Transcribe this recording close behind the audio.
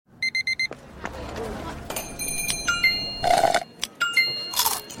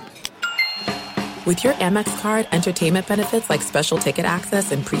With your Amex card, entertainment benefits like special ticket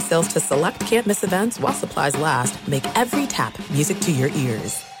access and pre-sales to select can't-miss events while supplies last make every tap music to your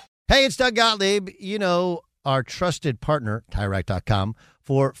ears. Hey, it's Doug Gottlieb. You know, our trusted partner, TireRack.com,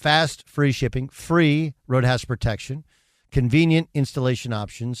 for fast, free shipping, free road hazard protection, convenient installation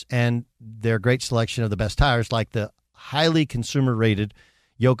options, and their great selection of the best tires like the highly consumer-rated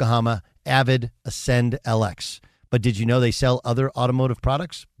Yokohama Avid Ascend LX. But did you know they sell other automotive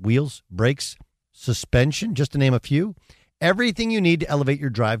products? Wheels, brakes, suspension, just to name a few. Everything you need to elevate your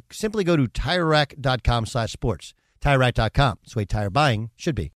drive. Simply go to TireRack.com/sports. TireRack.com. It's the way tire buying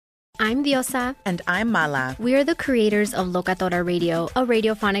should be. I'm Diosa. And I'm Mala. We are the creators of Locatora Radio, a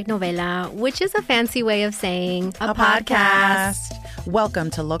radiophonic novela, which is a fancy way of saying a podcast. Welcome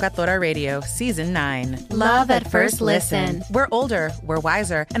to Locatora Radio, Season 9. Love at first listen. We're older, we're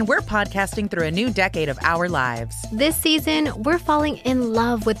wiser, and we're podcasting through a new decade of our lives. This season, we're falling in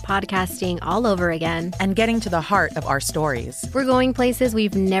love with podcasting all over again. And getting to the heart of our stories. We're going places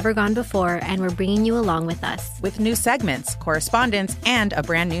we've never gone before, and we're bringing you along with us. With new segments, correspondence, and a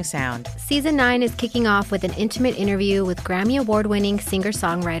brand new sound. Season 9 is kicking off with an intimate interview with Grammy Award-winning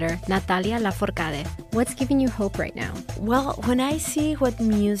singer-songwriter Natalia Lafourcade. What's giving you hope right now? Well, when I see what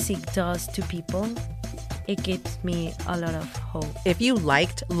music does to people, it gives me a lot of hope. If you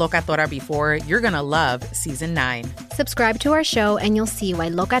liked Locatora before, you're going to love Season 9. Subscribe to our show and you'll see why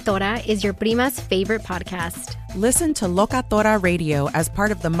Locatora is your prima's favorite podcast. Listen to Locatora Radio as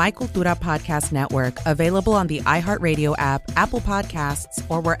part of the My Cultura Podcast Network, available on the iHeartRadio app, Apple Podcasts,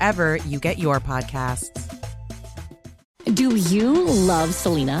 or wherever you get your podcasts. Do you love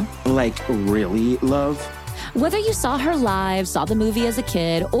Selena? Like, really love? Whether you saw her live, saw the movie as a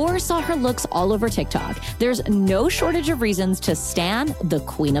kid, or saw her looks all over TikTok, there's no shortage of reasons to stan the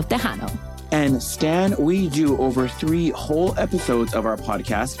Queen of Tejano. And Stan, we do over 3 whole episodes of our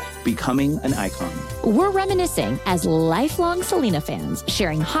podcast, Becoming an Icon. We're reminiscing as lifelong Selena fans,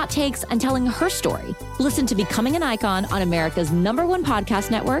 sharing hot takes and telling her story. Listen to Becoming an Icon on America's #1 podcast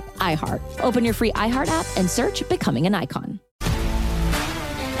network, iHeart. Open your free iHeart app and search Becoming an Icon.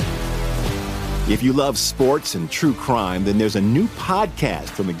 If you love sports and true crime, then there's a new podcast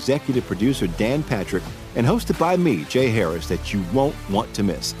from executive producer Dan Patrick and hosted by me, Jay Harris, that you won't want to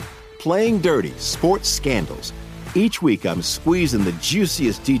miss. Playing Dirty: Sports Scandals. Each week, I'm squeezing the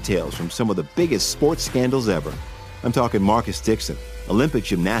juiciest details from some of the biggest sports scandals ever. I'm talking Marcus Dixon, Olympic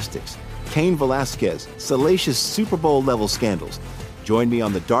gymnastics, Cain Velasquez, salacious Super Bowl-level scandals. Join me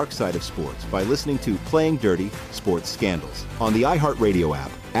on the dark side of sports by listening to Playing Dirty: Sports Scandals on the iHeartRadio app,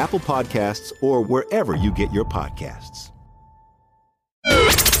 Apple Podcasts, or wherever you get your podcasts.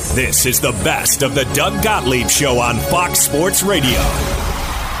 This is the best of the Doug Gottlieb Show on Fox Sports Radio.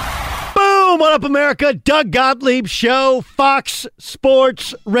 Boom! What up, America? Doug Gottlieb Show, Fox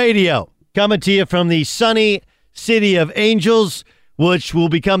Sports Radio. Coming to you from the sunny city of Angels, which will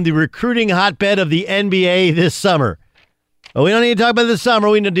become the recruiting hotbed of the NBA this summer. But we don't need to talk about this summer.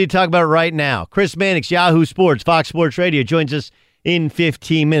 We need to talk about it right now. Chris Mannix, Yahoo Sports, Fox Sports Radio, joins us in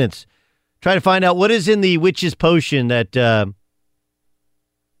 15 minutes. Try to find out what is in the witch's potion that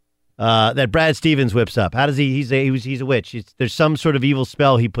that Brad Stevens whips up. How does he's a witch. There's some sort of evil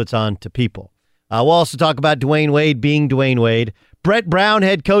spell he puts on to people. We'll also talk about Dwayne Wade being Dwayne Wade. Brett Brown,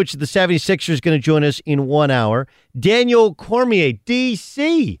 head coach of the 76ers, is going to join us in 1 hour. Daniel Cormier,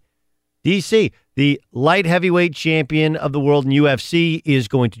 DC, the light heavyweight champion of the world in UFC, is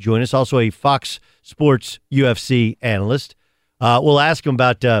going to join us. Also a Fox Sports UFC analyst. We'll ask him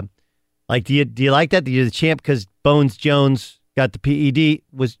about, do you like that? You're the champ because Bones Jones got the PED,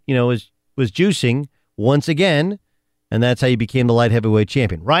 was juicing once again, and that's how you became the light heavyweight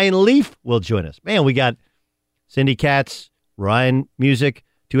champion. Ryan Leaf will join us. Man, we got Cindy Katz, Ryan Music,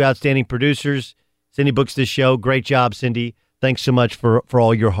 2 outstanding producers. Cindy books this show. Great job, Cindy. Thanks so much for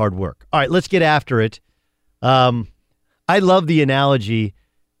all your hard work. All right, let's get after it. I love the analogy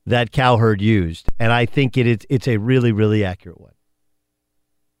that Cowherd used, and I think it's a really, really accurate one.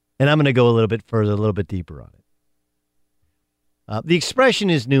 And I'm going to go a little bit further, a little bit deeper on it. The expression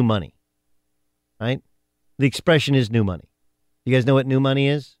is new money, right? The expression is new money. You guys know what new money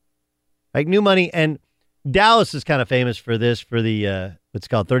is? Like new money, and Dallas is kind of famous for this, for the, what's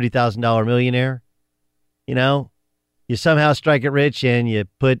called $30,000 millionaire. You know, you somehow strike it rich and you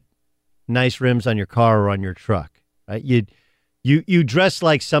put nice rims on your car or on your truck, right? You dress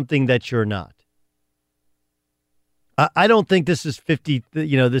like something that you're not. I don't think this is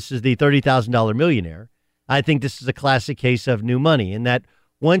this is the $30,000 millionaire. I think this is a classic case of new money, in that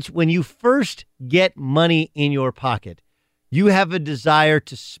when you first get money in your pocket, you have a desire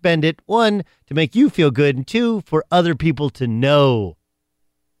to spend it, 1, to make you feel good, and 2, for other people to know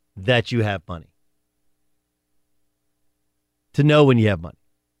that you have money. to know when you have money.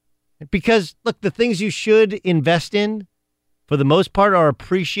 Because, look, the things you should invest in, for the most part, are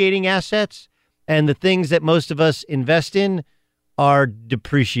appreciating assets, and the things that most of us invest in are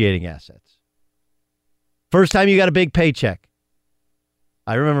depreciating assets. First time you got a big paycheck.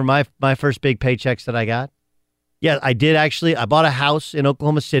 I remember my first big paychecks that I got. Yeah, I did actually. I bought a house in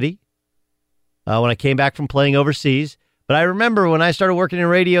Oklahoma City when I came back from playing overseas. But I remember when I started working in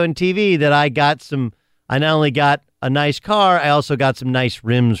radio and TV that I not only got a nice car, I also got some nice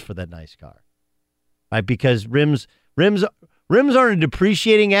rims for that nice car. Right? Because rims aren't a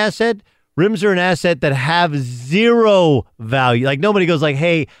depreciating asset. Rims are an asset that have zero value. Like nobody goes like,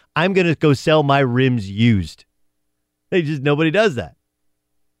 hey, I'm going to go sell my rims used. Nobody does that.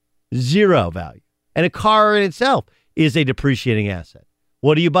 Zero value. And a car in itself is a depreciating asset.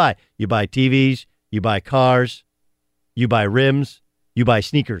 What do you buy? You buy TVs, you buy cars, you buy rims, you buy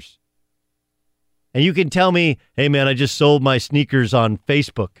sneakers. And you can tell me, hey, man, I just sold my sneakers on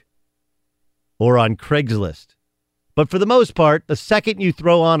Facebook or on Craigslist. But for the most part, the second you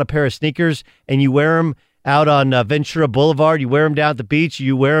throw on a pair of sneakers and you wear them out on Ventura Boulevard, you wear them down at the beach,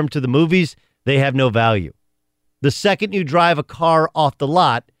 you wear them to the movies, they have no value. The second you drive a car off the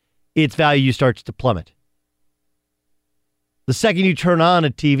lot, its value starts to plummet. The second you turn on a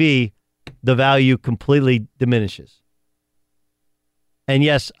TV, the value completely diminishes. And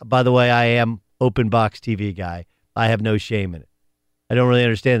yes, by the way, I am open box TV guy. I have no shame in it. I don't really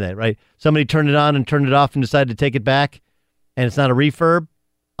understand that, right? Somebody turned it on and turned it off and decided to take it back, and it's not a refurb,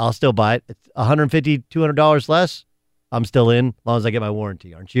 I'll still buy it. It's $150, $200 less. I'm still in, as long as I get my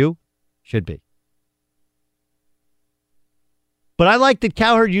warranty. Aren't you? Should be. But I like that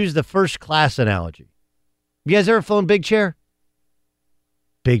Cowherd used the first class analogy. You guys ever flown Big Chair?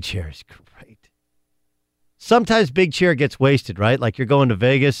 Big Chair is great. Sometimes Big Chair gets wasted, right? Like you're going to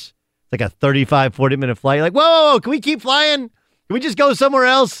Vegas. It's like a 35, 40-minute flight. You're like, whoa, can we keep flying? Can we just go somewhere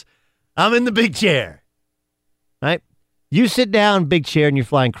else? I'm in the Big Chair. Right? You sit down, Big Chair, and you're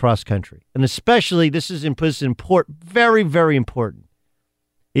flying cross country. And especially, this is important, very, very important.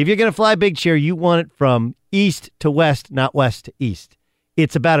 If you're going to fly Big Chair, you want it from east to west, not west to east.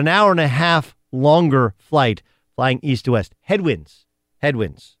 It's about an hour and a half longer flight flying east to west. Headwinds,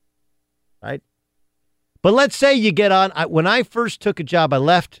 right? But let's say you get on. When I first took a job, I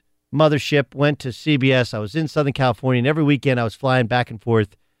left Mothership, went to CBS. I was in Southern California, and every weekend I was flying back and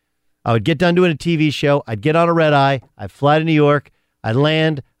forth. I would get done doing a TV show. I'd get on a red eye. I'd fly to New York. I'd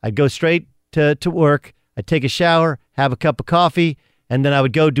land. I'd go straight to work. I'd take a shower, have a cup of coffee, and then I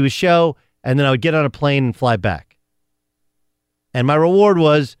would go do a show, and then I would get on a plane and fly back. And my reward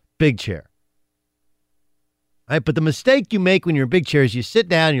was Big Chair. Right? But the mistake you make when you're in Big Chair is you sit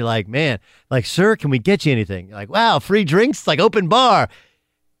down and you're like, man, like, sir, can we get you anything? You're like, wow, free drinks? It's like open bar.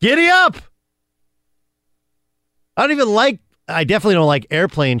 Giddy up. I definitely don't like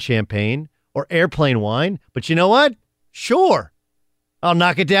airplane champagne or airplane wine, but you know what? Sure. I'll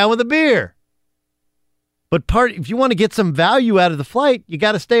knock it down with a beer. But if you want to get some value out of the flight, you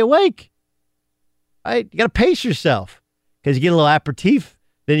got to stay awake. Right? You got to pace yourself because you get a little aperitif,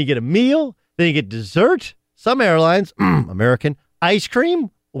 then you get a meal, then you get dessert. Some airlines, American, ice cream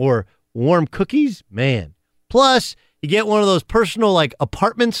or warm cookies, man. Plus, you get one of those personal like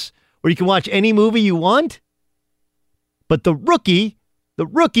apartments where you can watch any movie you want. But the rookie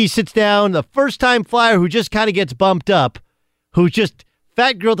sits down, the first-time flyer who just kind of gets bumped up, who's just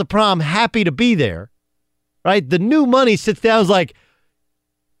fat girl at the prom, happy to be there, right? The new money sits down, is like,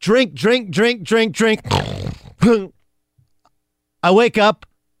 drink. I wake up,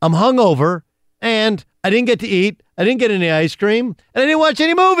 I'm hungover, and I didn't get to eat, I didn't get any ice cream, and I didn't watch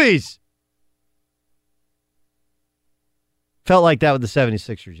any movies. Felt like that with the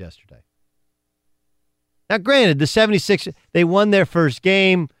 76ers yesterday. Now, granted, the 76ers, they won their first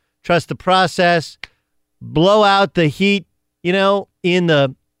game, trust the process, blow out the Heat, in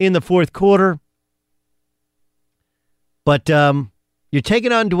the fourth quarter. But you're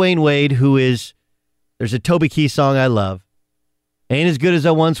taking on Dwayne Wade, there's a Toby Keith song I love. Ain't as good as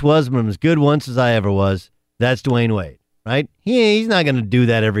I once was, but I'm as good once as I ever was. That's Dwayne Wade, right? He's not going to do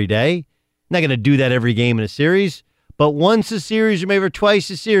that every day. Not going to do that every game in a series. But once a series or maybe twice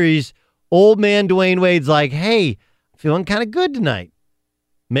a series, old man Dwayne Wade's like, hey, I'm feeling kind of good tonight.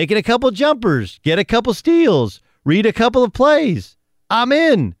 Making a couple jumpers, get a couple steals, read a couple of plays. I'm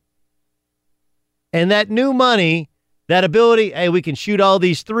in. And that new money, that ability, hey, we can shoot all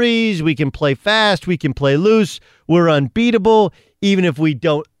these threes, we can play fast, we can play loose, we're unbeatable, even if we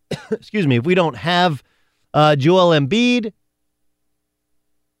don't, if we don't have Joel Embiid.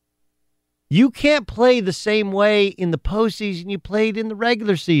 You can't play the same way in the postseason you played in the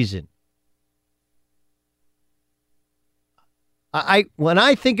regular season. When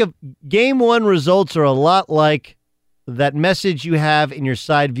I think of game one results are a lot like that message you have in your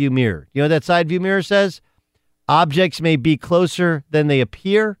side view mirror. You know what that side view mirror says? Objects may be closer than they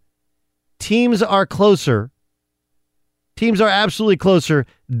appear. Teams are closer. Teams are absolutely closer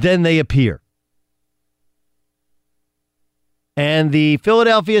than they appear. And the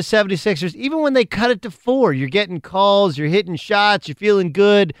Philadelphia 76ers, even when they cut it to 4, you're getting calls, you're hitting shots, you're feeling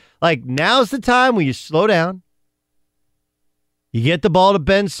good. Like, now's the time when you slow down. You get the ball to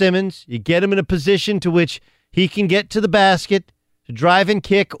Ben Simmons. You get him in a position to which he can get to the basket to drive and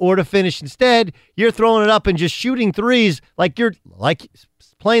kick or to finish. Instead, you're throwing it up and just shooting threes like you're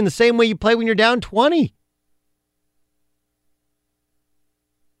playing the same way you play when you're down 20.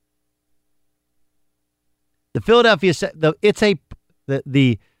 The Philadelphia,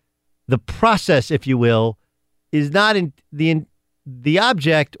 the process, if you will, is not in the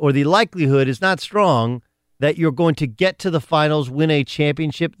object, or the likelihood is not strong that you're going to get to the finals, win a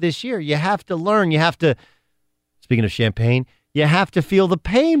championship this year. You have to learn. You have to, speaking of champagne, you have to feel the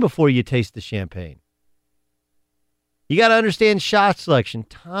pain before you taste the champagne. You got to understand shot selection,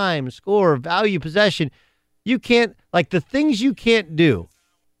 time, score, value, possession. You can't, like, the things you can't do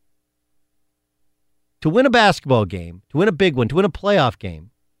to win a basketball game, to win a big one, to win a playoff game,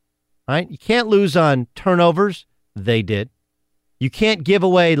 right? You can't lose on turnovers. They did. You can't give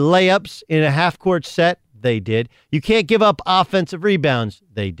away layups in a half-court set. They did. You can't give up offensive rebounds.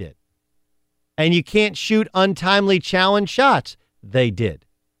 They did. And you can't shoot untimely challenge shots. They did.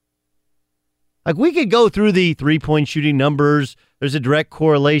 Like, we could go through the three-point shooting numbers. There's a direct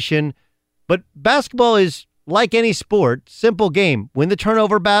correlation. But basketball is like any sport, simple game. Win the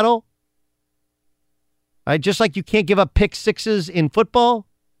turnover battle. Right? Just like you can't give up pick sixes in football,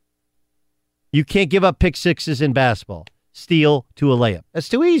 you can't give up pick sixes in basketball. Steal to a layup. That's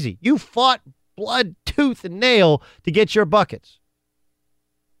too easy. You fought blood, tooth, and nail to get your buckets.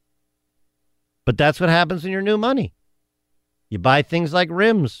 But that's what happens when you're new money. You buy things like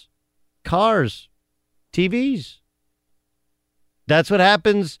rims, cars, TVs. That's what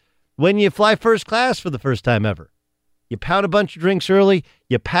happens when you fly first class for the first time ever. You pound a bunch of drinks early,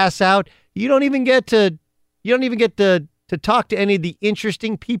 you pass out, you don't even get to talk to any of the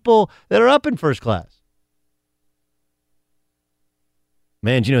interesting people that are up in first class.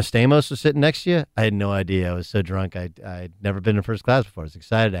 Man, do you know Stamos was sitting next to you? I had no idea. I was so drunk. I'd never been in first class before. I was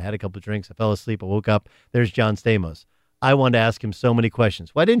excited. I had a couple of drinks. I fell asleep. I woke up. There's John Stamos. I wanted to ask him so many questions.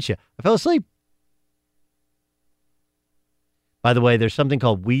 Why didn't you? I fell asleep. By the way, there's something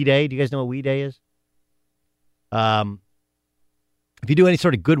called We Day. Do you guys know what We Day is? If you do any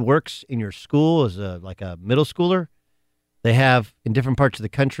sort of good works in your school as like a middle schooler, they have in different parts of the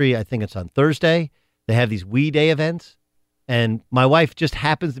country, I think it's on Thursday, they have these We Day events. And my wife just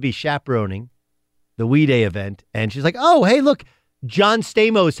happens to be chaperoning the We Day event. And she's like, oh, hey, look, John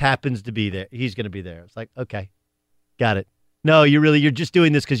Stamos happens to be there. He's going to be there. It's like, okay, got it. No, you're just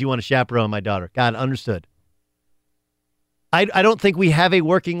doing this because you want to chaperone my daughter. Got it, understood. I don't think we have a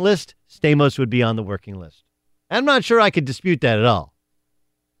working list. Stamos would be on the working list. I'm not sure I could dispute that at all.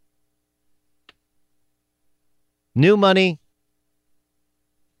 New money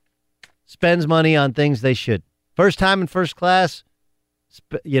spends money on things they should. First time in first class,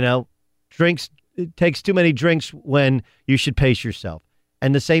 drinks, it takes too many drinks when you should pace yourself.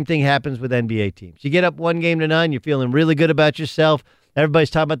 And the same thing happens with NBA teams. You get up 1-0, you're feeling really good about yourself. Everybody's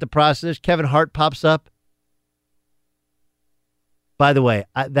talking about the process. Kevin Hart pops up. By the way,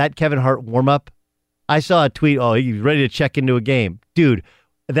 that Kevin Hart warm-up, I saw a tweet, oh, he's ready to check into a game. Dude,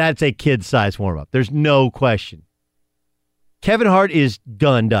 that's a kid-size warm-up. There's no question. Kevin Hart is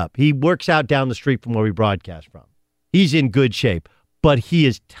gunned up. He works out down the street from where we broadcast from. He's in good shape, but he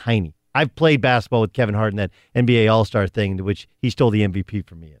is tiny. I've played basketball with Kevin Hart in that NBA All-Star thing, to which he stole the MVP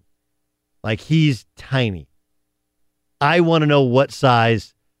from me in. Like, he's tiny. I want to know what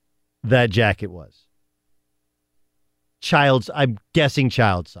size that jacket was. I'm guessing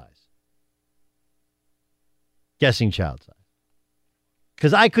child size. Guessing child size.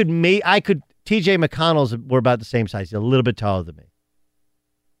 Because I could TJ McConnell's were about the same size. He's a little bit taller than me.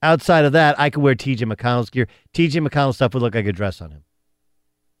 Outside of that, I could wear TJ McConnell's gear. TJ McConnell stuff would look like a dress on him.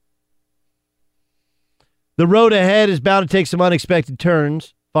 The road ahead is bound to take some unexpected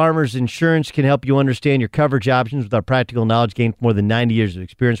turns. Farmers Insurance can help you understand your coverage options with our practical knowledge gained from more than 90 years of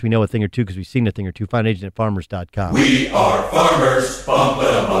experience. We know a thing or two because we've seen a thing or two. Find an agent at farmers.com. We are farmers. Bum,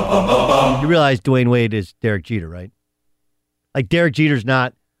 ba, bum, bum, bum, bum. You realize Dwayne Wade is Derek Jeter, right? Like, Derek Jeter's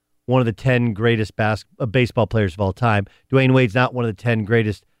not one of the 10 greatest baseball players of all time. Dwayne Wade's not one of the 10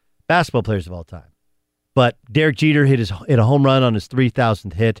 greatest basketball players of all time. But Derek Jeter hit a home run on his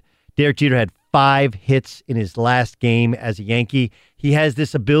 3,000th hit. Derek Jeter had 5 hits in his last game as a Yankee. He has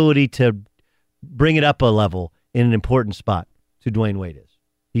this ability to bring it up a level in an important spot. That's who Dwayne Wade is.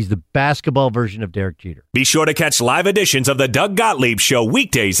 He's the basketball version of Derek Jeter. Be sure to catch live editions of the Doug Gottlieb Show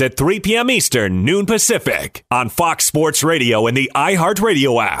weekdays at 3 p.m. Eastern, noon Pacific, on Fox Sports Radio and the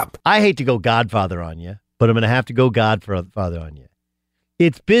iHeartRadio app. I hate to go Godfather on you, but I'm going to have to go Godfather on you.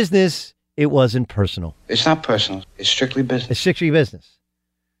 It's business. It wasn't personal. It's not personal. It's strictly business. It's strictly business.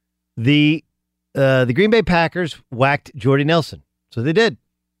 The Green Bay Packers whacked Jordy Nelson. So they did.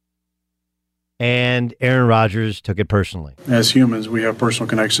 And Aaron Rodgers took it personally. As humans, we have personal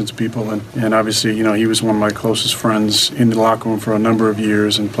connections to people. And obviously, he was one of my closest friends in the locker room for a number of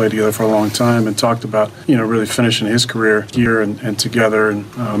years and played together for a long time and talked about, really finishing his career here and together and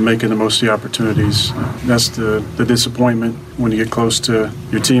making the most of the opportunities. That's the disappointment when you get close to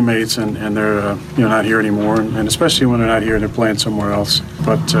your teammates and they're not here anymore, and especially when they're not here and they're playing somewhere else.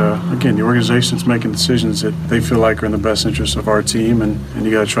 But again, the organization's making decisions that they feel like are in the best interest of our team, and you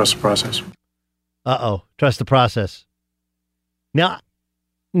got to trust the process. Trust the process. Now,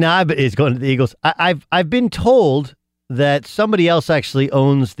 it's going to the Eagles. I've been told that somebody else actually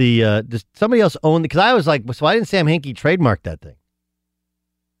owns somebody else owned, because I was like, so why didn't Sam Hinkie trademark that thing?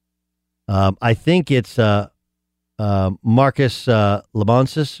 I think it's Marcus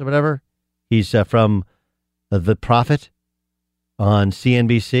Lamonsis or whatever. He's from The Prophet on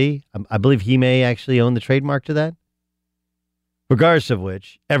CNBC. I believe he may actually own the trademark to that. Regardless of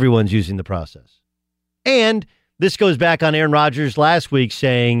which, everyone's using the process. And this goes back on Aaron Rodgers last week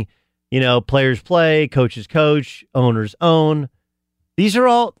saying, players play, coaches coach, owners own. These are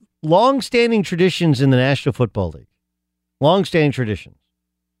all long-standing traditions in the National Football League. Long-standing traditions.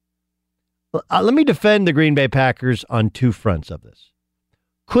 Let me defend the Green Bay Packers on 2 fronts of this.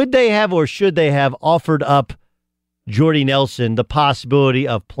 Could they have or should they have offered up Jordy Nelson the possibility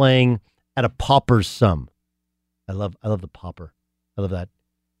of playing at a pauper's sum? I love the pauper. I love that.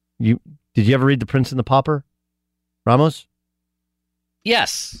 Did you ever read The Prince and the Pauper, Ramos?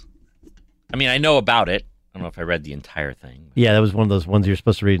 Yes. I mean, I know about it. I don't know if I read the entire thing. Yeah, that was one of those ones you're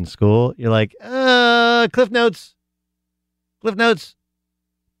supposed to read in school. You're like, Cliff Notes. Cliff Notes.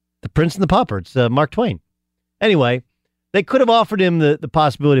 The Prince and the Pauper. It's Mark Twain. Anyway, they could have offered him the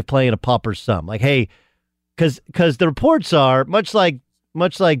possibility of playing a pauper's sum. Like, hey, because the reports are, much like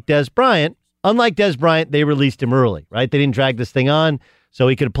Des Bryant, unlike Des Bryant, they released him early, right? They didn't drag this thing on. So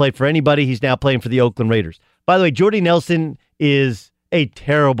he could have played for anybody. He's now playing for the Oakland Raiders. By the way, Jordy Nelson is a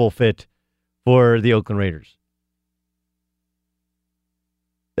terrible fit for the Oakland Raiders.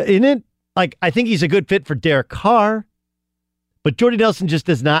 Isn't it? Like, I think he's a good fit for Derek Carr, but Jordy Nelson just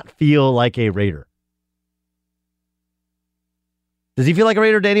does not feel like a Raider. Does he feel like a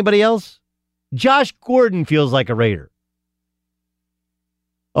Raider to anybody else? Josh Gordon feels like a Raider.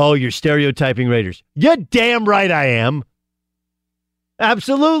 Oh, you're stereotyping Raiders. You're damn right I am.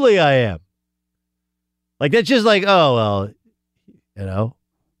 Absolutely, I am. Like, that's just like,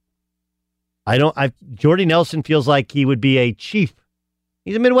 Jordy Nelson feels like he would be a chief.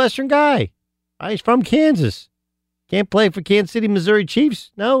 He's a Midwestern guy. He's from Kansas. Can't play for Kansas City, Missouri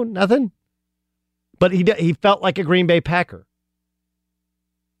Chiefs. No, nothing. But he felt like a Green Bay Packer.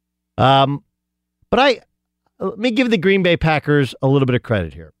 But let me give the Green Bay Packers a little bit of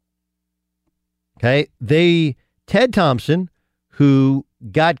credit here. Okay, Ted Thompson, who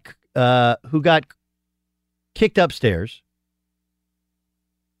got kicked upstairs,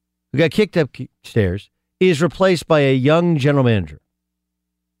 is replaced by a young general manager.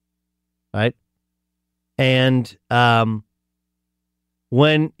 Right? And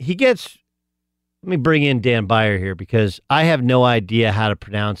when he gets, let me bring in Dan Beyer here because I have no idea how to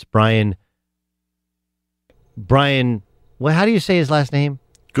pronounce Brian, well, how do you say his last name?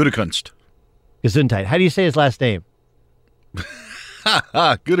 Gutekunst. Gesundheit. How do you say his last name?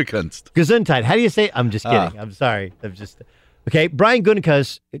 Gutekunst. Gesundheit. How do you say? I'm just kidding. I'm sorry. Okay. Brian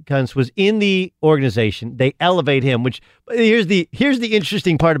Gutekunst was in the organization. They elevate him. Which here's the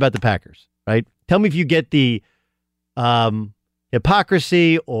interesting part about the Packers. Right. Tell me if you get the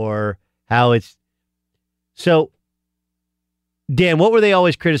hypocrisy or how it's. So, Dan, what were they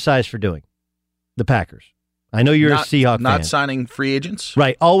always criticized for doing? The Packers. I know you're a Seahawk fan. Not signing free agents?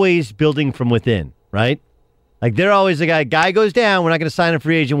 Right. Always building from within, right? Like, they're always the guy goes down, we're not going to sign a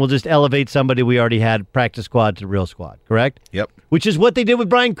free agent, we'll just elevate somebody we already had practice squad to real squad, correct? Yep. Which is what they did with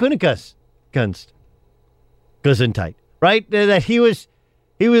Brian Gutekunst. Gesundheit, right? That he was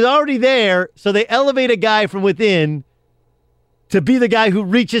already there, so they elevate a guy from within to be the guy who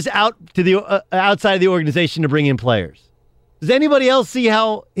reaches out to the outside of the organization to bring in players. Does anybody else see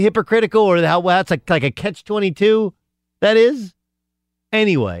how hypocritical or how that's like a catch-22 that is?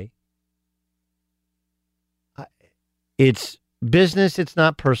 Anyway, It's business. It's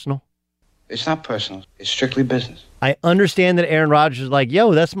not personal. It's not personal. It's strictly business. I understand that Aaron Rodgers is like,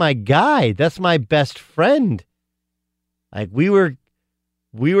 yo, that's my guy. That's my best friend. Like we were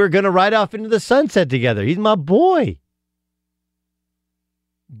going to ride off into the sunset together. He's my boy.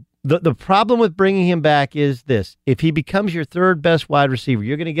 The problem with bringing him back is this. If he becomes your third best wide receiver,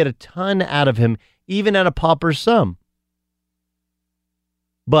 you're going to get a ton out of him, even at a pauper sum.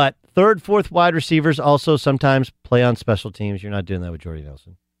 But third, fourth wide receivers also sometimes play on special teams. You're not doing that with Jordy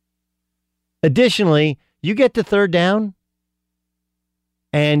Nelson. Additionally, you get to third down,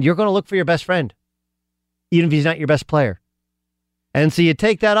 and you're going to look for your best friend, even if he's not your best player. And so you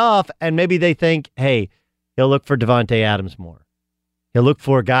take that off, and maybe they think, hey, he'll look for Devontae Adams more. He'll look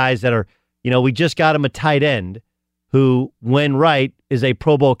for guys that are, we just got him a tight end who, when right, is a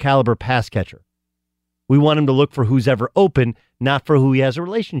Pro Bowl caliber pass catcher. We want him to look for who's ever open, not for who he has a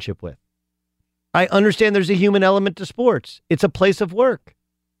relationship with. I understand there's a human element to sports. It's a place of work.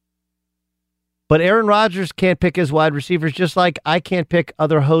 But Aaron Rodgers can't pick his wide receivers just like I can't pick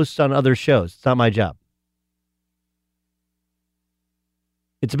other hosts on other shows. It's not my job.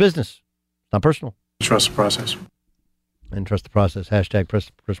 It's a business. It's not personal. Trust the process. And trust the process. Hashtag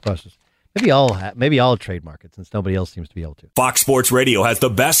trust process. Maybe I'll trademark it since nobody else seems to be able to. Fox Sports Radio has the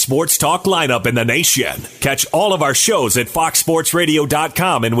best sports talk lineup in the nation. Catch all of our shows at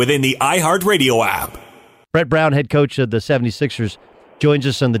foxsportsradio.com and within the iHeartRadio app. Brett Brown, head coach of the 76ers, joins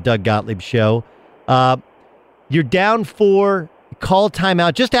us on the Doug Gottlieb Show. You're down 4, call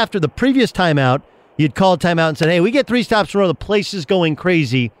timeout. Just after the previous timeout, you'd called timeout and said, hey, we get 3 stops in a row. The place is going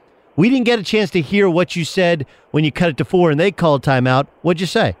crazy. We didn't get a chance to hear what you said when you cut it to 4 and they called timeout. What'd you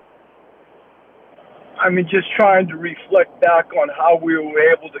say? I mean, just trying to reflect back on how we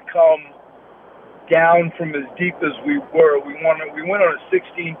were able to come down from as deep as we were. We went on a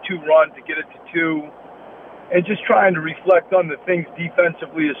 16-2 run to get it to 2, and just trying to reflect on the things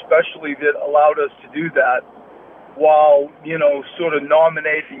defensively especially that allowed us to do that while, sort of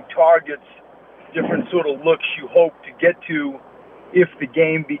nominating targets, different sort of looks you hope to get to if the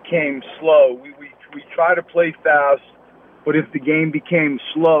game became slow. We try to play fast, but if the game became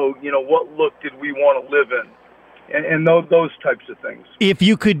slow, what look did we want to live in? And those types of things. If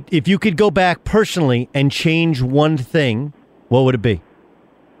you could go back personally and change one thing, what would it be?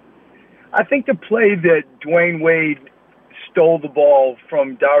 I think the play that Dwayne Wade stole the ball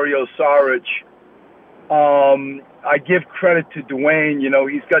from Dario Saric, I give credit to Dwayne.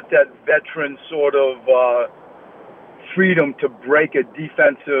 He's got that veteran sort of freedom to break a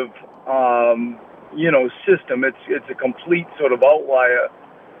defensive system. It's a complete sort of outlier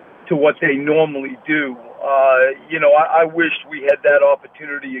to what they normally do. I wished we had that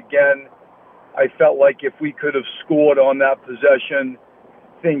opportunity again. I felt like if we could have scored on that possession,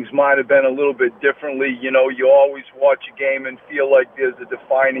 things might have been a little bit differently. You always watch a game and feel like there's a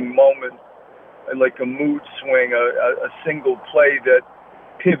defining moment, like a mood swing, a single play that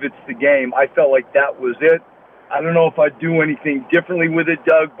pivots the game. I felt like that was it. I don't know if I'd do anything differently with it,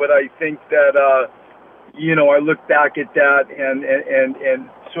 Doug, but I think that, I look back at that and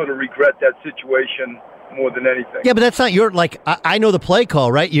sort of regret that situation more than anything. Yeah, but that's not your, I know the play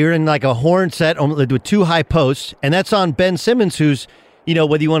call, right? You're in like a horn set with 2 high posts, and that's on Ben Simmons, who's,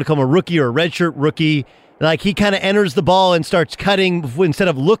 whether you want to call him a rookie or a redshirt rookie, like he kind of enters the ball and starts cutting instead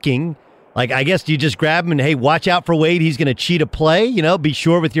of looking. Like, I guess you just grab him and, hey, watch out for Wade. He's going to cheat a play, be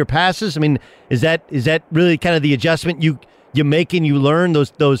sure with your passes. I mean, is that really kind of the adjustment you make and you learn,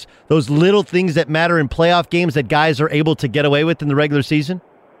 those little things that matter in playoff games that guys are able to get away with in the regular season?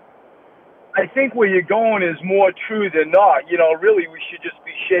 I think where you're going is more true than not. Really we should just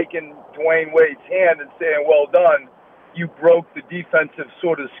be shaking Dwayne Wade's hand and saying, well done. You broke the defensive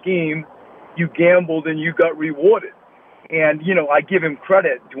sort of scheme. You gambled and you got rewarded. And, I give him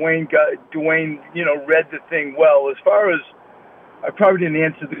credit. Dwayne, read the thing well. As far as, I probably didn't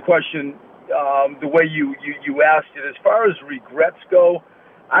answer the question the way you asked it. As far as regrets go,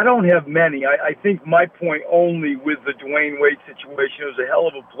 I don't have many. I think my point only with the Dwayne Wade situation, it was a hell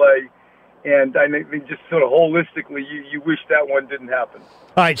of a play. And I think just sort of holistically, you wish that one didn't happen.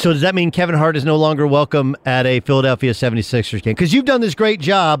 All right, so does that mean Kevin Hart is no longer welcome at a Philadelphia 76ers game? Because you've done this great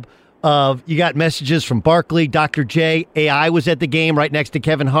job of, you got messages from Barkley, Dr. J, AI was at the game right next to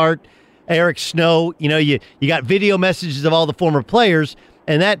Kevin Hart, Eric Snow, you got video messages of all the former players,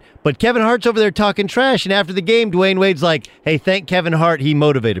 but Kevin Hart's over there talking trash, and after the game, Dwayne Wade's like, hey, thank Kevin Hart, he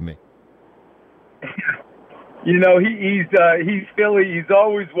motivated me. He's Philly, he's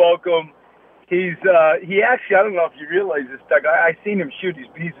always welcome. He actually, I don't know if you realize this, Doug, I seen him shoot.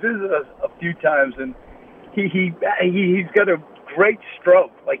 He's visited us a few times, and he's got a great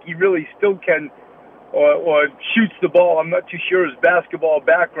stroke. Like, he really still can or shoots the ball. I'm not too sure his basketball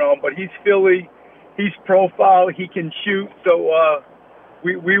background, but he's Philly. He's profile. He can shoot. So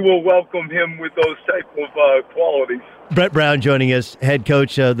we will welcome him with those type of qualities. Brett Brown joining us, head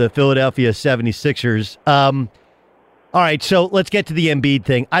coach of the Philadelphia 76ers. All right, so let's get to the Embiid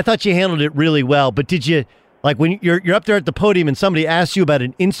thing. I thought you handled it really well, but did you, like when you're up there at the podium and somebody asks you about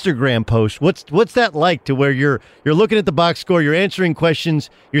an Instagram post, what's that like to where you're looking at the box score, you're answering questions,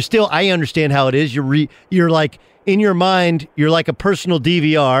 you're still, I understand how it is, you're like, in your mind, you're like a personal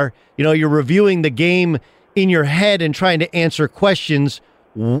DVR, you're reviewing the game in your head and trying to answer questions.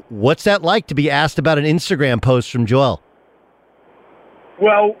 What's that like to be asked about an Instagram post from Joel?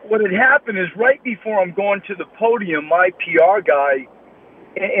 Well, what had happened is right before I'm going to the podium, my PR guy,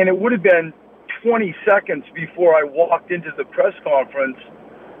 and it would have been 20 seconds before I walked into the press conference,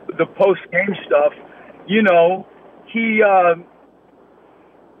 the post-game stuff, he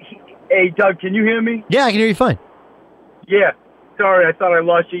hey, Doug, can you hear me? Yeah, I can hear you fine. Yeah. Sorry, I thought I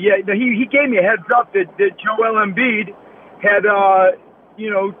lost you. Yeah, he gave me a heads up that Joel Embiid had,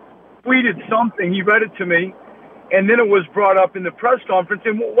 tweeted something. He read it to me. And then it was brought up in the press conference,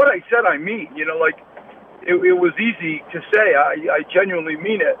 and what I said, I mean. It was easy to say. I genuinely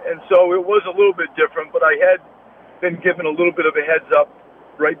mean it. And so it was a little bit different, but I had been given a little bit of a heads up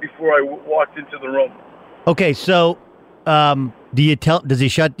right before I walked into the room. Okay, so do you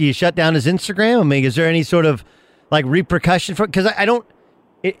shut down his Instagram? I mean, is there any sort of repercussion for it? Because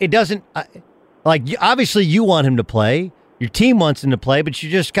it doesn't, obviously you want him to play. Your team wants him to play, but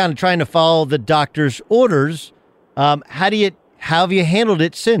you're just kind of trying to follow the doctor's orders. How have you handled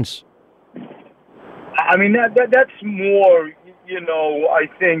it since? I mean, that's more, I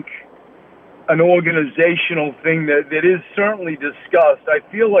think an organizational thing that is certainly discussed. I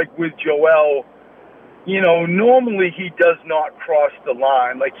feel like with Joel, normally he does not cross the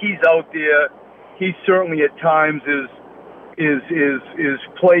line. Like, he's out there. He certainly at times is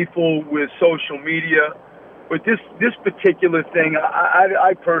playful with social media. But this particular thing,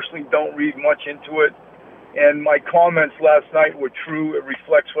 I personally don't read much into it. And my comments last night were true. It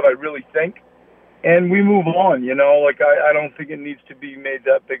reflects what I really think. And we move on, I don't think it needs to be made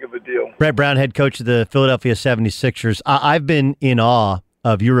that big of a deal. Brett Brown, head coach of the Philadelphia 76ers. I've been in awe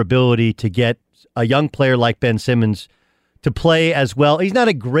of your ability to get a young player like Ben Simmons to play as well. He's not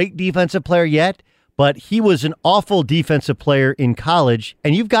a great defensive player yet, but he was an awful defensive player in college,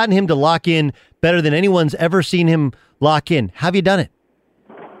 and you've gotten him to lock in better than anyone's ever seen him lock in. How have you done it?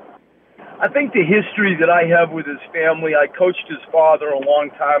 I think the history that I have with his family, I coached his father a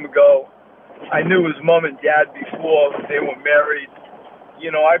long time ago. I knew his mom and dad before they were married.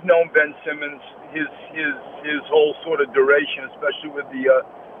 I've known Ben Simmons his whole sort of duration, especially with the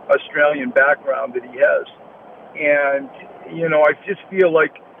Australian background that he has. And, I just feel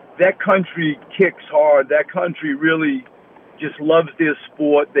like that country kicks hard. That country really just loves their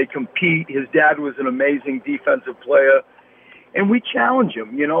sport. They compete. His dad was an amazing defensive player. And we challenge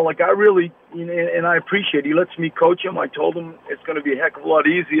him, I really, and I appreciate it. He lets me coach him. I told him it's going to be a heck of a lot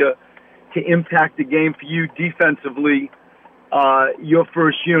easier to impact the game for you defensively your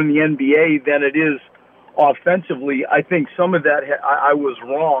first year in the NBA than it is offensively. I think some of that I was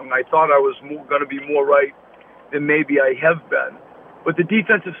wrong. I thought I was going to be more right than maybe I have been. But the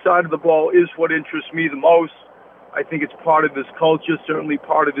defensive side of the ball is what interests me the most. I think it's part of his culture, certainly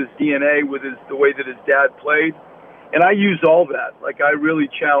part of his DNA with the way that his dad played. And I use all that. I really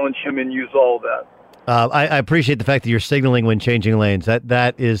challenge him and use all that. I appreciate the fact that you're signaling when changing lanes.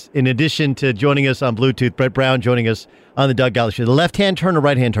 That is, in addition to joining us on Bluetooth, Brett Brown joining us on the Doug Gottlieb Show. The left-hand turn or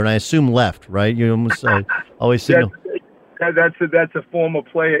right-hand turn? I assume left, right? You almost always signal. That's a form of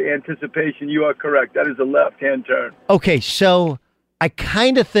player anticipation. You are correct. That is a left-hand turn. Okay, so I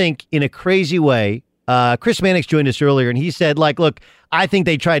kind of think in a crazy way, Chris Mannix joined us earlier, and he said, look, I think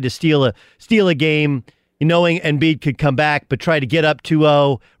they tried to steal a game, knowing Embiid could come back, but try to get up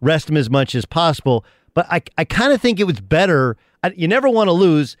 2-0, rest him as much as possible. But I kind of think it was better. You never want to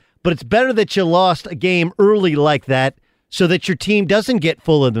lose, but it's better that you lost a game early like that so that your team doesn't get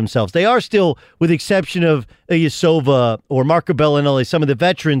full of themselves. They are still, with the exception of Ilyasova or Marco Bellinelli, some of the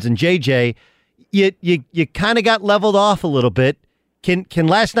veterans, and JJ, you kind of got leveled off a little bit. Can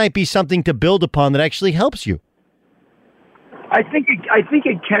last night be something to build upon that actually helps you? I think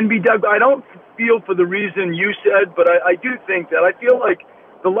it can be, Doug. I don't feel for the reason you said, but I do think that I feel like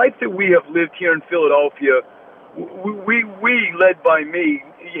the life that we have lived here in Philadelphia, we led by me,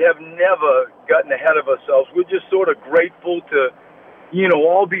 have never gotten ahead of ourselves. We're just sort of grateful to,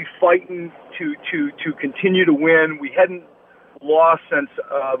 all be fighting to continue to win. We hadn't lost since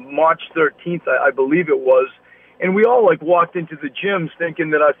March 13th, I believe it was, and we all walked into the gyms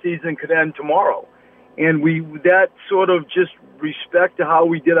thinking that our season could end tomorrow. And that sort of just respect to how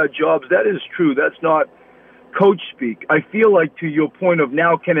we did our jobs, that is true. That's not coach speak. I feel like, to your point of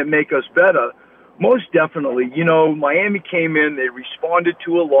now, can it make us better? Most definitely. Miami came in, they responded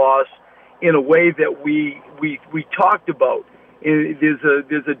to a loss in a way that we talked about.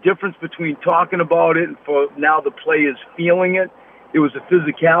 There's a difference between talking about it and for now the players feeling it. There was a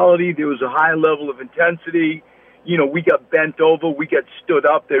physicality. There was a high level of intensity. We got bent over. We got stood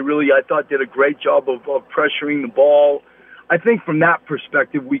up. They really, I thought, did a great job of pressuring the ball. I think from that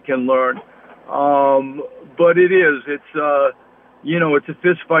perspective we can learn. But it's a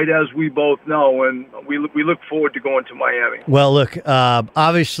fist fight, as we both know, and we look forward to going to Miami. Well, look,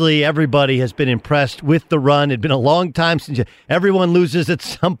 obviously everybody has been impressed with the run. It's been a long time since everyone loses at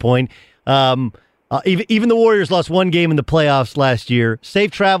some point. Even the Warriors lost one game in the playoffs last year.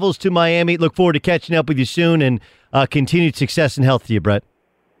 Safe travels to Miami. Look forward to catching up with you soon, and continued success and health to you, Brett.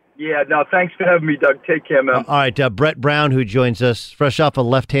 Yeah, no, thanks for having me, Doug. Take care, man. All right, Brett Brown, who joins us fresh off a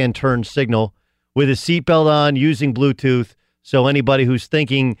left-hand turn signal with his seatbelt on, using Bluetooth. So anybody who's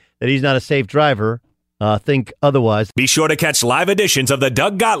thinking that he's not a safe driver, think otherwise. Be sure to catch live editions of the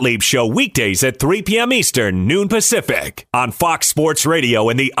Doug Gottlieb Show weekdays at 3 p.m. Eastern, noon Pacific, on Fox Sports Radio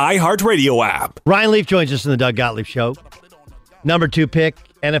and the iHeartRadio app. Ryan Leaf joins us in the Doug Gottlieb Show. Number 2 pick,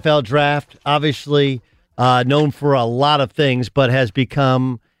 NFL draft, obviously known for a lot of things, but has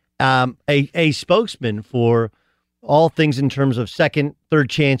become a spokesman for all things in terms of second, third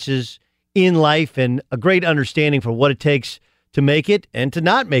chances in life, and a great understanding for what it takes to make it and to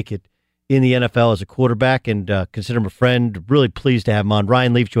not make it in the NFL as a quarterback, and consider him a friend. Really pleased to have him on.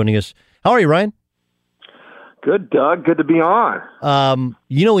 Ryan Leaf joining us. How are you, Ryan? Good, Doug. Good to be on.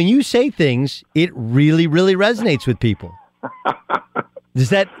 When you say things, it really, really resonates with people. Is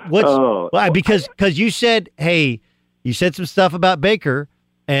that because you said, you said some stuff about Baker,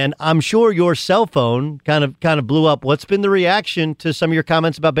 and I'm sure your cell phone kind of blew up. What's been the reaction to some of your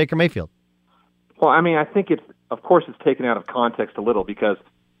comments about Baker Mayfield? Well, I think it's taken out of context a little, because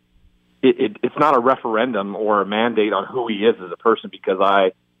it's not a referendum or a mandate on who he is as a person, because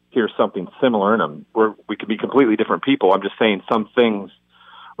I hear something similar in him. We could be completely different people. I'm just saying some things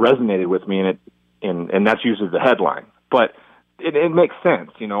resonated with me, and that's usually the headline. But it makes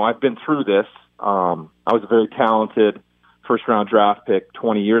sense. I've been through this. I was a very talented first-round draft pick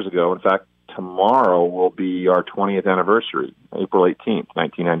 20 years ago. In fact, tomorrow will be our 20th anniversary, April 18th,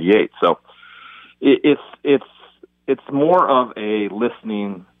 1998. So it's more of a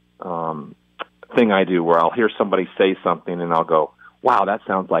listening thing I do, where I'll hear somebody say something and I'll go, wow, that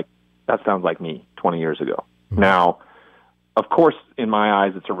sounds like me 20 years ago. Mm-hmm. Now, of course, in my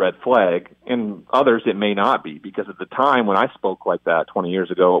eyes, it's a red flag. In others, it may not be, because at the time when I spoke like that 20 years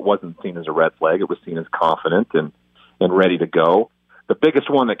ago, it wasn't seen as a red flag. It was seen as confident and ready to go. The biggest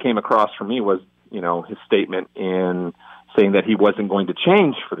one that came across for me was, his statement in saying that he wasn't going to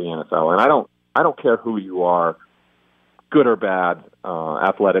change for the NFL. And I don't care who you are, good or bad,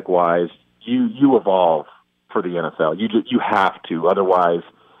 athletic-wise, you evolve for the NFL. You have to. Otherwise,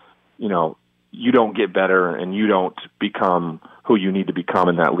 you don't get better and you don't become who you need to become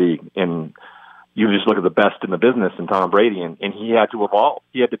in that league. And you just look at the best in the business in Tom Brady, and he had to evolve.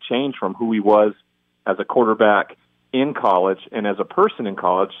 He had to change from who he was as a quarterback in college and as a person in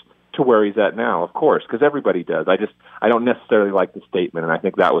college to where he's at now, of course, because everybody does. I don't necessarily like the statement, and I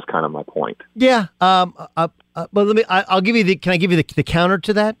think that was kind of my point. Yeah. But I'll give you can I give you the counter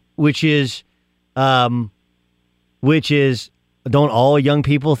to that, which is, don't all young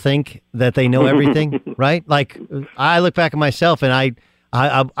people think that they know everything, right? Like, I look back at myself, and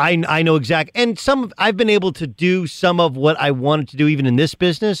I know exactly, and I've been able to do some of what I wanted to do even in this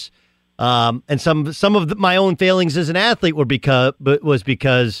business. And some of my own failings as an athlete was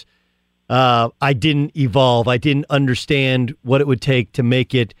because I didn't evolve. I didn't understand what it would take to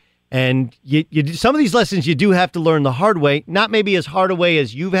make it. And some of these lessons you do have to learn the hard way, not maybe as hard a way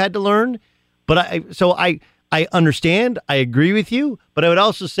as you've had to learn. But I understand. I agree with you. But I would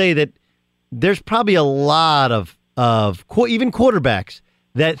also say that there's probably a lot of even quarterbacks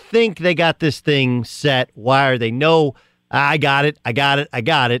that think they got this thing set. Why they know I got it.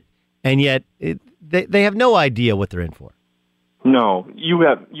 And yet they have no idea what they're in for. No,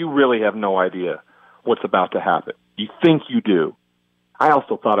 you really have no idea what's about to happen. You think you do. I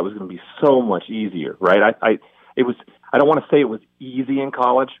also thought it was going to be so much easier, right? I don't want to say it was easy in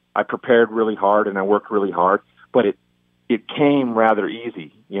college. I prepared really hard and I worked really hard, but it came rather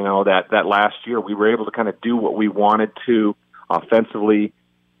easy. That last year we were able to kind of do what we wanted to offensively,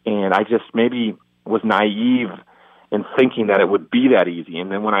 and I just maybe was naive in thinking that it would be that easy.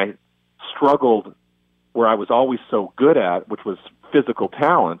 And then when I struggled where I was always so good at, which was physical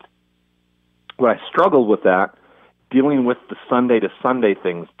talent, I struggled with that, dealing with the Sunday to Sunday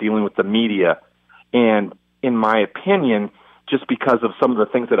things, dealing with the media, and in my opinion, just because of some of the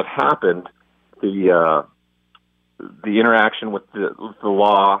things that have happened, the interaction with the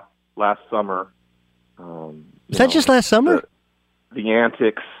law last summer. Was that just last summer? The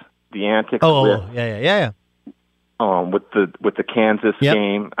antics. Oh, yeah. With the Kansas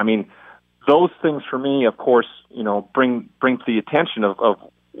game. I mean, those things for me, of course, bring to the attention of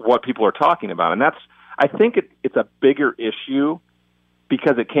what people are talking about, and I think it's a bigger issue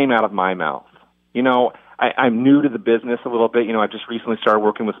because it came out of my mouth. I'm new to the business a little bit. I just recently started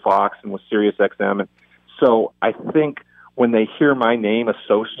working with Fox and with Sirius XM, and so I think when they hear my name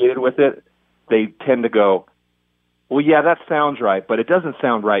associated with it, they tend to go, well, yeah, that sounds right, but it doesn't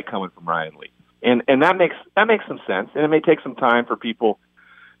sound right coming from Ryan Leaf. And that makes some sense. And it may take some time for people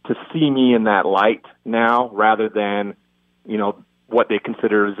to see me in that light now rather than, what they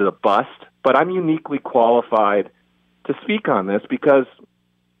consider as a bust. But I'm uniquely qualified to speak on this because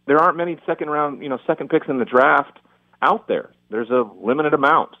there aren't many second picks in the draft out there. There's a limited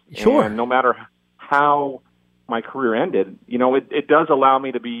amount. Sure. And no matter how my career ended, it does allow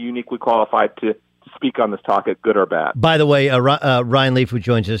me to be uniquely qualified to speak on this topic, good or bad. By the way, Ryan Leaf, who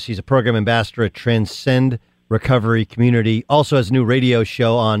joins us, he's a program ambassador at Transcend Recovery Community. Also has a new radio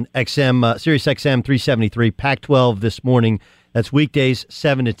show on Sirius XM 373, Pac-12 this morning. That's weekdays,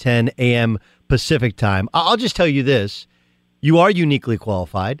 7 to 10 a.m. Pacific time. I'll just tell you this. You are uniquely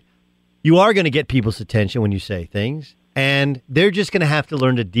qualified. You are going to get people's attention when you say things, and they're just going to have to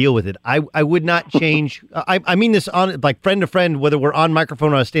learn to deal with it. I would not change. I mean this on like friend to friend, whether we're on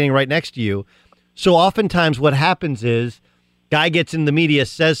microphone or I'm standing right next to you. So oftentimes what happens is guy gets in the media,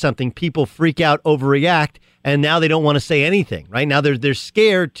 says something, people freak out, overreact, and now they don't want to say anything, right? Now they're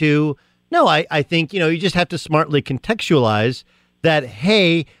scared to, no, I think, you just have to smartly contextualize that,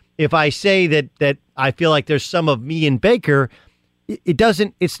 hey, if I say that I feel like there's some of me in Baker,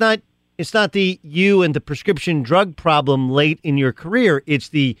 it's not the you and the prescription drug problem late in your career. It's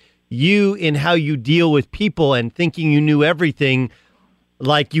the you in how you deal with people and thinking you knew everything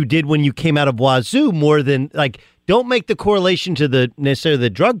like you did when you came out of Wazoo more than don't make the correlation to necessarily the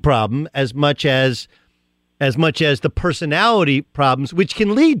drug problem as much as the personality problems, which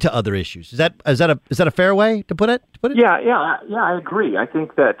can lead to other issues. Is that a fair way to put it? Yeah, I agree. I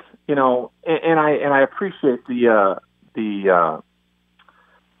think that, and I appreciate the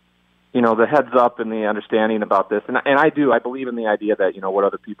heads up and the understanding about this. And I believe in the idea that, what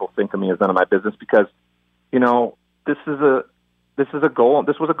other people think of me is none of my business because, this is a goal.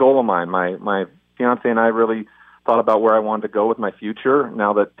 This was a goal of mine. My fiance and I really thought about where I wanted to go with my future.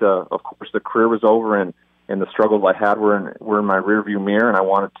 Now that, of course, the career was over and the struggles I had were in my rearview mirror, and I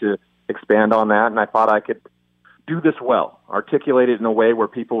wanted to expand on that. And I thought I could do this well, articulate it in a way where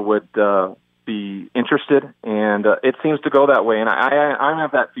people would be interested. And it seems to go that way. And I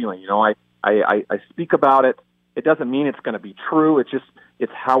have that feeling. I speak about it. It doesn't mean it's going to be true.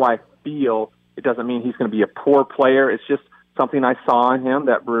 It's how I feel. It doesn't mean he's going to be a poor player. It's just something I saw in him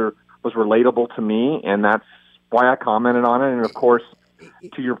that was relatable to me, and that's why I commented on it. And of course,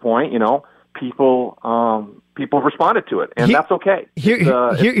 to your point, people responded to it, and that's okay. Here's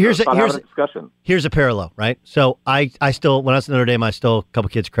a discussion. Here's a parallel, right? So I still, when I was at Notre Dame, I stole a couple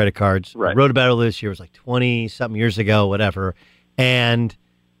kids' credit cards. Right. I wrote about it this year. It was like 20-something years ago, whatever. And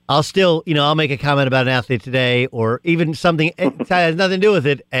I'll still, I'll make a comment about an athlete today or even something that has nothing to do with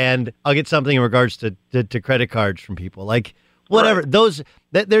it, and I'll get something in regards to credit cards from people. Like, whatever. Right.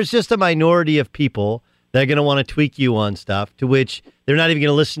 There's just a minority of people that are going to want to tweak you on stuff to which they're not even going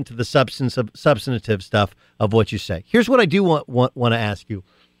to listen to the substantive stuff of what you say. Here's what I do want to ask you.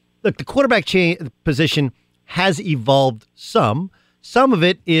 Look, the quarterback position has evolved some. Some of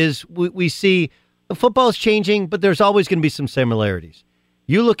it is we see the football is changing, but there's always going to be some similarities.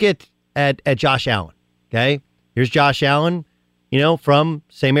 You look at Josh Allen, okay? Here's Josh Allen, from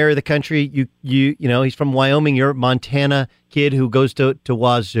same area of the country. He's from Wyoming. You're a Montana kid who goes to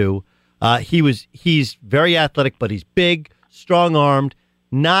Wazoo. He's very athletic, but he's big, strong-armed,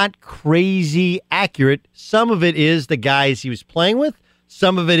 not crazy accurate. Some of it is the guys he was playing with.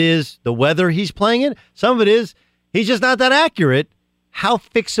 Some of it is the weather he's playing in. Some of it is he's just not that accurate. How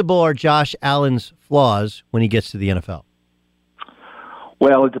fixable are Josh Allen's flaws when he gets to the NFL?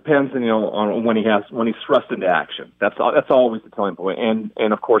 Well, it depends, on when he's thrust into action. That's always the telling point,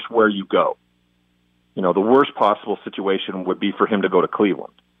 and of course where you go. The worst possible situation would be for him to go to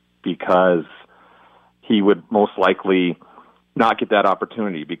Cleveland, because he would most likely not get that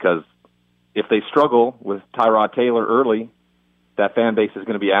opportunity. Because if they struggle with Tyrod Taylor early, that fan base is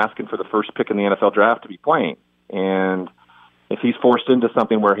going to be asking for the first pick in the NFL draft to be playing, and if he's forced into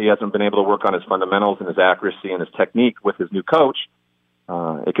something where he hasn't been able to work on his fundamentals and his accuracy and his technique with his new coach,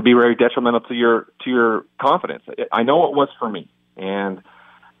 it could be very detrimental to your confidence. I know it was for me. And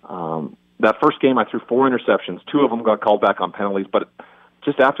that first game, I threw 4 interceptions. 2 of them got called back on penalties. But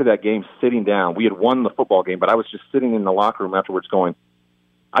just after that game, sitting down, we had won the football game, but I was just sitting in the locker room afterwards going,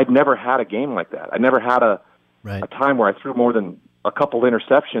 I'd never had a game like that. I never had a time where I threw more than a couple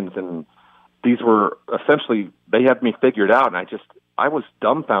interceptions, and these were essentially, they had me figured out, and I was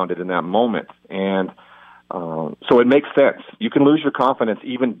dumbfounded in that moment. And so it makes sense. You can lose your confidence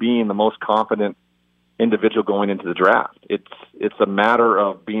even being the most confident individual going into the draft. It's a matter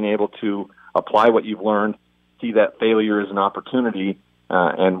of being able to apply what you've learned, see that failure as an opportunity,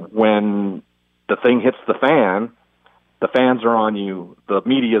 and when the thing hits the fans are on you, the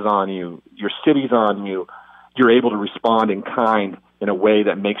media's on you, your city's on you, you're able to respond in kind in a way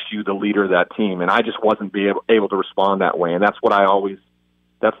that makes you the leader of that team. And I just wasn't able to respond that way. And that's what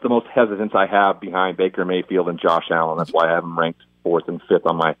that's the most hesitance I have behind Baker Mayfield and Josh Allen. That's why I have them ranked 4th and 5th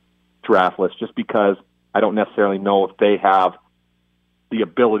on my draft list, just because I don't necessarily know if they have the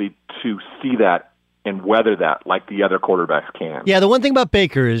ability to see that and weather that like the other quarterbacks can. Yeah, the one thing about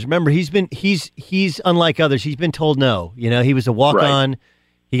Baker is, remember, he's unlike others. He's been told no. He was a walk-on. Right.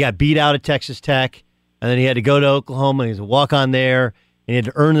 He got beat out at Texas Tech, and then he had to go to Oklahoma. He was a walk-on there, and he had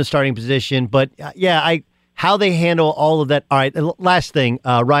to earn the starting position. But, how they handle all of that. All right, last thing,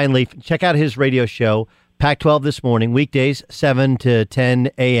 Ryan Leaf, check out his radio show, Pac-12 This Morning, weekdays, 7 to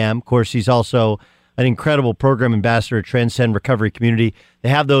 10 a.m. Of course, he's also an incredible program ambassador at Transcend Recovery Community. They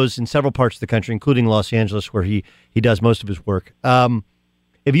have those in several parts of the country, including Los Angeles, where he does most of his work.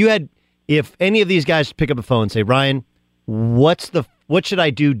 If any of these guys pick up the phone and say, Ryan, what should I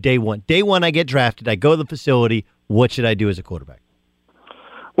do day one? Day one, I get drafted. I go to the facility. What should I do as a quarterback?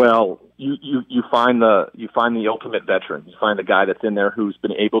 Well, you find the ultimate veteran. You find the guy that's in there who's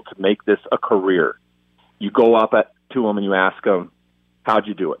been able to make this a career. You go up to him and you ask him, how'd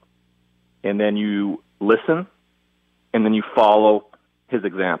you do it? And then you listen, and then you follow his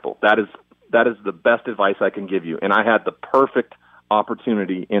example. That is the best advice I can give you. And I had the perfect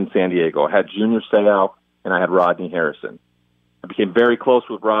opportunity in San Diego. I had Junior Seau, and I had Rodney Harrison. I became very close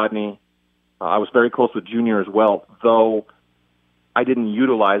with Rodney. I was very close with Junior as well, though I didn't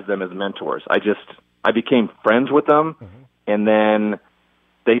utilize them as mentors. I became friends with them, and then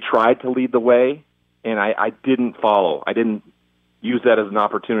they tried to lead the way, and I didn't follow. I didn't use that as an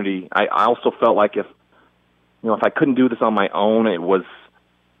opportunity. I also felt like if I couldn't do this on my own, it was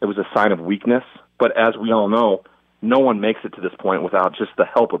a sign of weakness. But as we all know, no one makes it to this point without just the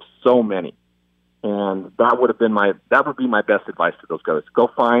help of so many. And that would be my best advice to those guys. Go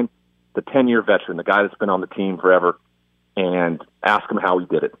find the 10-year veteran, the guy that's been on the team forever, and ask him how he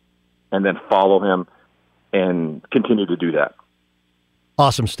did it, and then follow him and continue to do that.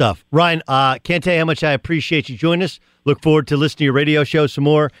 Awesome stuff. Ryan, can't tell you how much I appreciate you joining us. Look forward to listening to your radio show some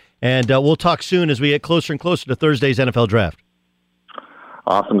more, and we'll talk soon as we get closer and closer to Thursday's NFL Draft.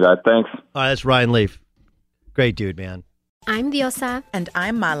 Awesome, guys. Thanks. All right, that's Ryan Leaf. Great dude, man. I'm Diosa. And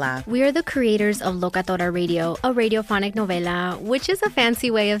I'm Mala. We are the creators of Locatora Radio, a radiophonic novela, which is a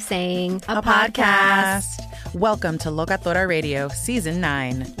fancy way of saying a podcast. Welcome to Locatora Radio, Season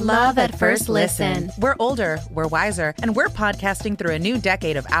 9. Love at first listen. We're older, we're wiser, and we're podcasting through a new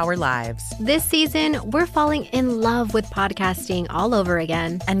decade of our lives. This season, we're falling in love with podcasting all over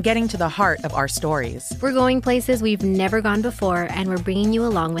again. And getting to the heart of our stories. We're going places we've never gone before, and we're bringing you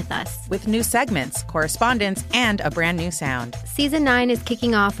along with us. With new segments, correspondence, and a brand new sound. Season 9 is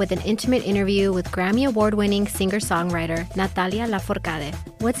kicking off with an intimate interview with Grammy Award-winning singer-songwriter Natalia Lafourcade.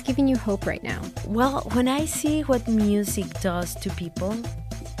 What's giving you hope right now? Well, when I see what music does to people,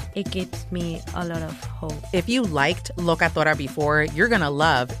 it gives me a lot of hope. If you liked Locatora before, you're going to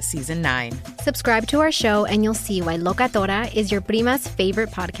love Season 9. Subscribe to our show and you'll see why Locatora is your prima's favorite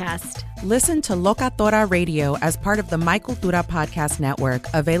podcast. Listen to Locatora Radio as part of the My Cultura Podcast Network,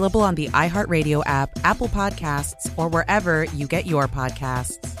 available on the iHeartRadio app, Apple Podcasts, or wherever you get your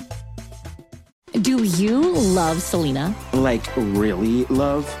podcasts. Do you love Selena? Like, really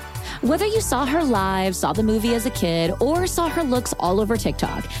love? Whether you saw her live, saw the movie as a kid, or saw her looks all over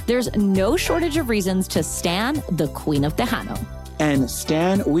TikTok, there's no shortage of reasons to stan the Queen of Tejano. And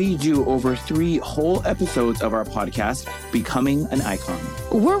Stan, we do over 3 whole episodes of our podcast, Becoming an Icon.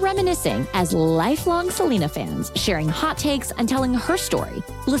 We're reminiscing as lifelong Selena fans, sharing hot takes and telling her story.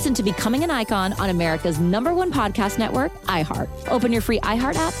 Listen to Becoming an Icon on America's #1 podcast network, iHeart. Open your free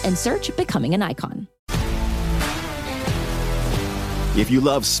iHeart app and search Becoming an Icon. If you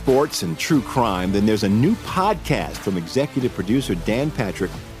love sports and true crime, then there's a new podcast from executive producer Dan Patrick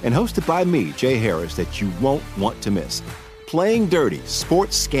and hosted by me, Jay Harris, that you won't want to miss. Playing Dirty: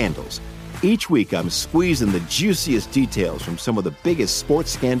 Sports Scandals. Each week, I'm squeezing the juiciest details from some of the biggest sports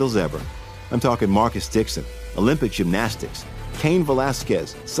scandals ever. I'm talking Marcus Dixon, Olympic gymnastics, Cain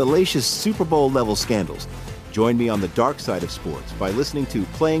Velasquez, salacious Super Bowl-level scandals. Join me on the dark side of sports by listening to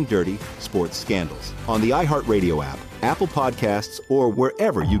Playing Dirty: Sports Scandals on the iHeartRadio app, Apple Podcasts, or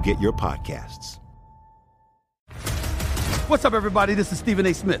wherever you get your podcasts. What's up, everybody? This is Stephen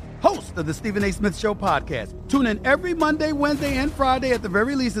A. Smith, host of the Stephen A. Smith Show podcast. Tune in every Monday, Wednesday, and Friday at the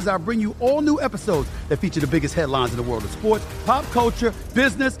very least as I bring you all new episodes that feature the biggest headlines in the world of sports, pop culture,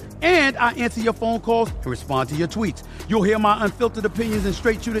 business, and I answer your phone calls and respond to your tweets. You'll hear my unfiltered opinions and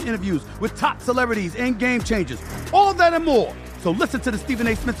straight-shooter interviews with top celebrities and game changers. All that and more. So listen to the Stephen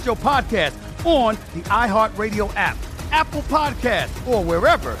A. Smith Show podcast on the iHeartRadio app, Apple Podcasts, or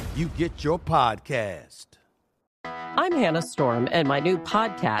wherever you get your podcast. I'm Hannah Storm, and my new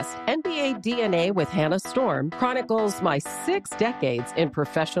podcast, NBA DNA with Hannah Storm, chronicles my 6 decades in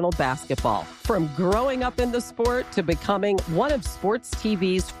professional basketball. From growing up in the sport to becoming one of sports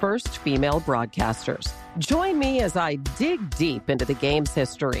TV's first female broadcasters. Join me as I dig deep into the game's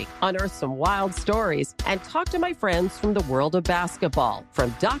history, unearth some wild stories, and talk to my friends from the world of basketball,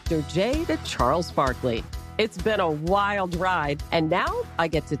 from Dr. J to Charles Barkley. It's been a wild ride, and now I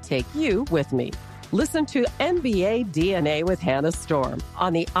get to take you with me. Listen to NBA DNA with Hannah Storm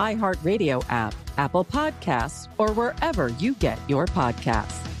on the iHeartRadio app, Apple Podcasts, or wherever you get your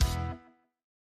podcasts.